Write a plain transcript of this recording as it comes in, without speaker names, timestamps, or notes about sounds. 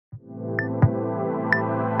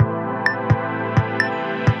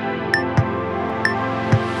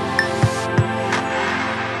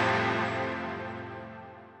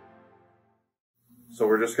So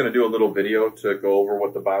we're just going to do a little video to go over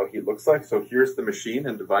what the BioHeat looks like. So here's the machine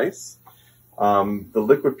and device. The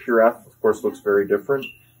liquid PRF, of course, looks very different.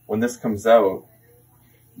 When this comes out,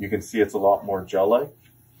 you can see it's a lot more gel-like.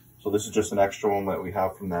 So this is just an extra one that we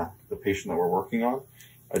have from the patient that we're working on.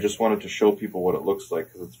 I just wanted to show people what it looks like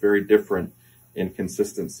because it's very different in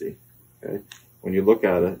consistency. Okay, when you look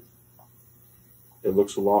at it, it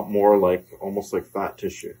looks a lot more like, almost like fat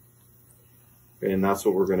tissue. Okay, and that's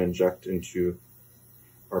what we're going to inject into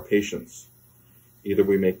our patients. Either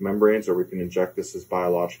we make membranes or we can inject this as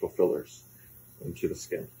biological fillers into the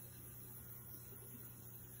skin.